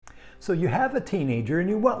So you have a teenager and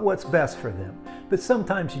you want what's best for them, but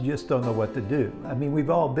sometimes you just don't know what to do. I mean, we've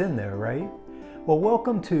all been there, right? Well,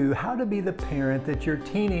 welcome to How to Be the Parent That Your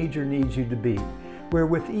Teenager Needs You to Be, where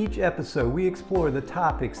with each episode we explore the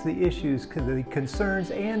topics, the issues, the concerns,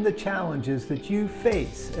 and the challenges that you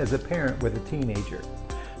face as a parent with a teenager.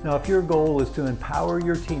 Now, if your goal is to empower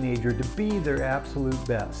your teenager to be their absolute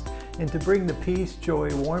best and to bring the peace, joy,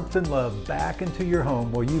 warmth, and love back into your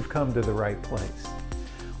home, well, you've come to the right place.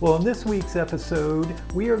 Well, in this week's episode,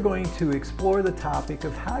 we are going to explore the topic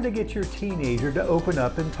of how to get your teenager to open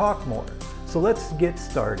up and talk more. So let's get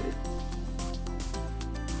started.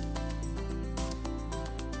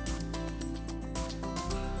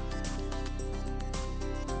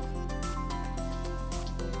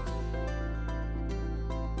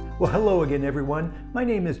 Well, hello again, everyone. My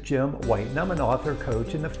name is Jim White, and I'm an author,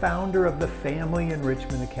 coach, and the founder of the Family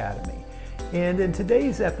Enrichment Academy. And in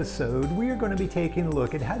today's episode, we are going to be taking a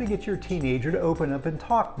look at how to get your teenager to open up and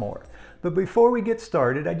talk more. But before we get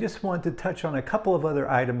started, I just want to touch on a couple of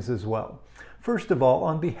other items as well. First of all,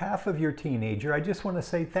 on behalf of your teenager, I just want to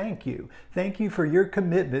say thank you. Thank you for your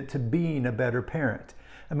commitment to being a better parent.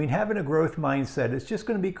 I mean, having a growth mindset is just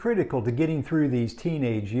going to be critical to getting through these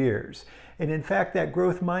teenage years. And in fact, that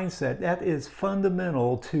growth mindset, that is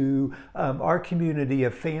fundamental to our community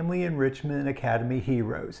of Family Enrichment Academy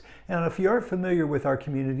heroes. And if you aren't familiar with our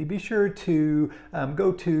community, be sure to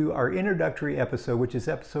go to our introductory episode, which is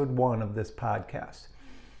episode 1 of this podcast.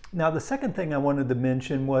 Now, the second thing I wanted to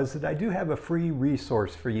mention was that I do have a free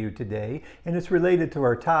resource for you today, and it's related to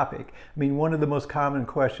our topic. I mean, one of the most common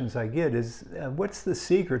questions I get is, what's the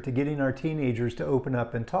secret to getting our teenagers to open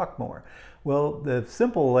up and talk more? Well,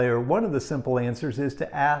 one of the simple answers is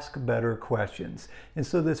to ask better questions. And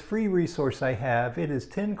so this free resource I have, it is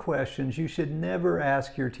 10 questions you should never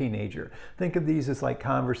ask your teenager. Think of these as like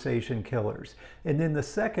conversation killers. And then the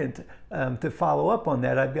second, to follow up on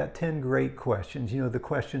that, I've got 10 great questions, the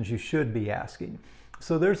questions you should be asking.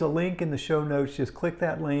 So there's a link in the show notes. Just click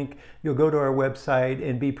that link. You'll go to our website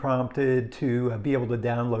and be prompted to be able to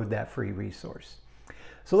download that free resource.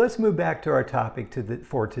 So let's move back to our topic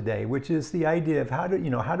for today, which is the idea of how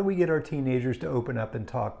do we get our teenagers to open up and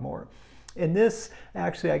talk more. And this,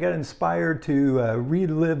 actually, I got inspired to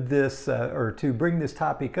relive this or to bring this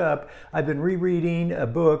topic up. I've been rereading a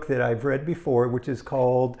book that I've read before, which is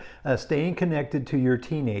called Staying Connected to Your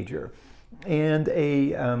Teenager. And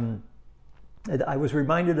I was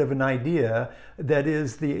reminded of an idea that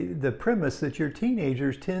is the premise that your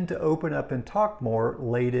teenagers tend to open up and talk more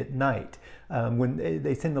late at night when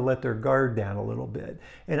they tend to let their guard down a little bit.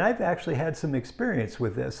 And I've actually had some experience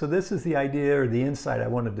with this. So this is the idea or the insight I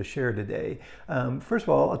wanted to share today. First of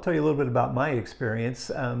all, I'll tell you a little bit about my experience.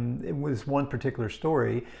 It was one particular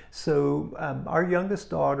story. So our youngest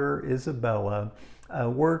daughter, Isabella, has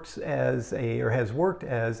worked as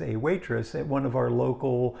a waitress at one of our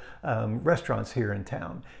local restaurants here in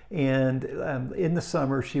town. And in the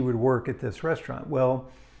summer, she would work at this restaurant. Well,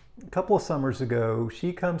 a couple of summers ago,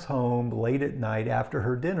 she comes home late at night after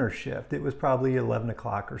her dinner shift. It was probably 11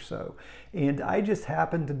 o'clock or so. And I just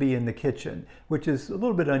happened to be in the kitchen, which is a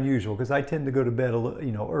little bit unusual because I tend to go to bed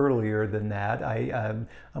earlier than that. I'm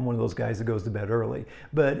one of those guys that goes to bed early.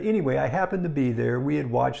 But anyway, I happened to be there. We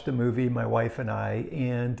had watched a movie, my wife and I,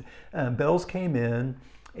 and Bells came in.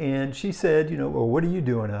 And she said, well, what are you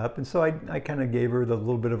doing up? And so I kind of gave her the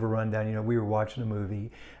little bit of a rundown. We were watching a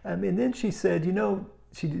movie. And then she said,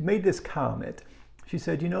 she made this comment. She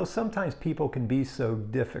said, sometimes people can be so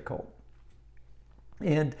difficult.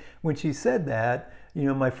 And when she said that,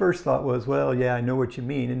 my first thought was, well, yeah, I know what you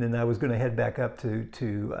mean. And then I was going to head back up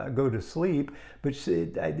to go to sleep. But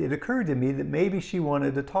it occurred to me that maybe she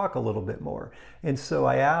wanted to talk a little bit more. And so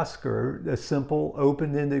I asked her a simple,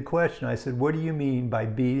 open-ended question. I said, what do you mean by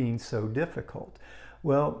being so difficult?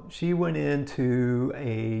 Well, she went into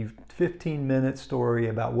a 15-minute story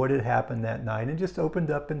about what had happened that night and just opened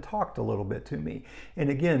up and talked a little bit to me. And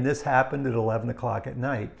again, this happened at 11 o'clock at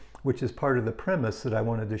night, which is part of the premise that I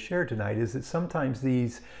wanted to share tonight, is that sometimes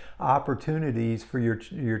these opportunities for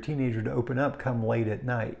your teenager to open up come late at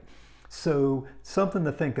night. So something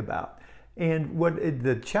to think about. And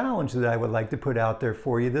the challenge that I would like to put out there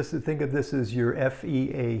for you, think of this as your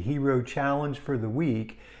FEA Hero Challenge for the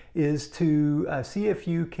week, is to see if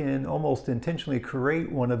you can almost intentionally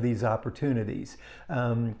create one of these opportunities.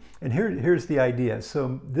 And here's the idea.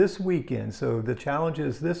 So this weekend, so the challenge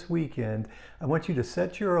is this weekend, I want you to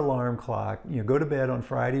set your alarm clock, go to bed on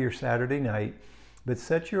Friday or Saturday night, but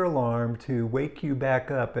set your alarm to wake you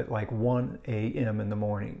back up at like 1 a.m. in the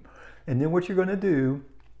morning. And then what you're going to do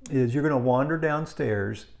is you're going to wander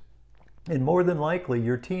downstairs And more than likely,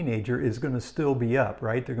 your teenager is going to still be up,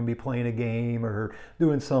 right? They're going to be playing a game or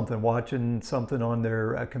doing something, watching something on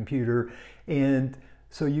their computer. And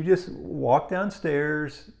so you just walk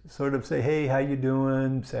downstairs, sort of say, hey, how you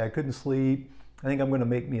doing? Say, I couldn't sleep. I think I'm going to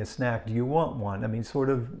make me a snack. Do you want one? I mean, sort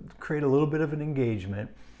of create a little bit of an engagement.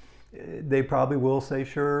 They probably will say,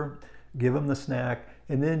 sure, give them the snack.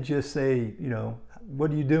 And then just say,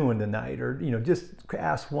 what are you doing tonight? Or, just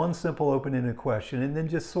ask one simple open-ended question and then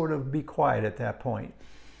just sort of be quiet at that point.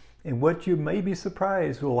 And what you may be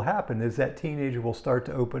surprised will happen is that teenager will start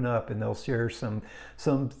to open up and they'll share some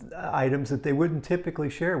items that they wouldn't typically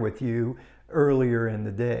share with you earlier in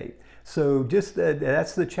the day. So just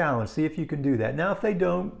that's the challenge. See if you can do that. Now, if they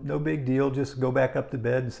don't, no big deal. Just go back up to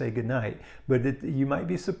bed and say goodnight. But you might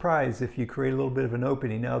be surprised if you create a little bit of an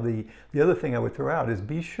opening. Now, the other thing I would throw out is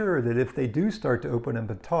be sure that if they do start to open up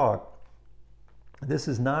and talk, this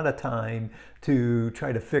is not a time to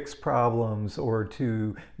try to fix problems or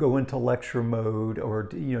to go into lecture mode, or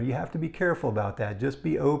you have to be careful about that. Just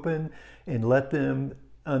be open and let them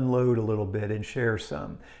unload a little bit and share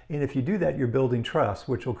some. And if you do that, you're building trust,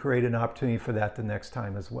 which will create an opportunity for that the next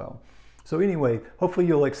time as well. So anyway, hopefully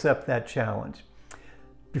you'll accept that challenge.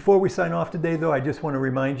 Before we sign off today, though, I just want to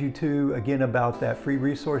remind you too, again, about that free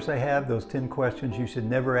resource I have, those 10 questions you should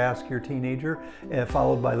never ask your teenager,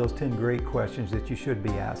 followed by those 10 great questions that you should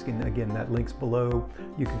be asking. Again, that link's below.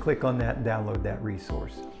 You can click on that and download that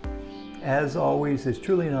resource. As always, it's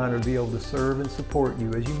truly an honor to be able to serve and support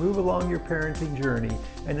you as you move along your parenting journey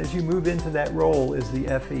and as you move into that role as the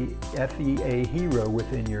FEA hero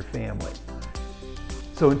within your family.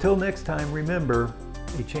 So until next time, remember,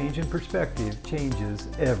 a change in perspective changes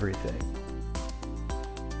everything.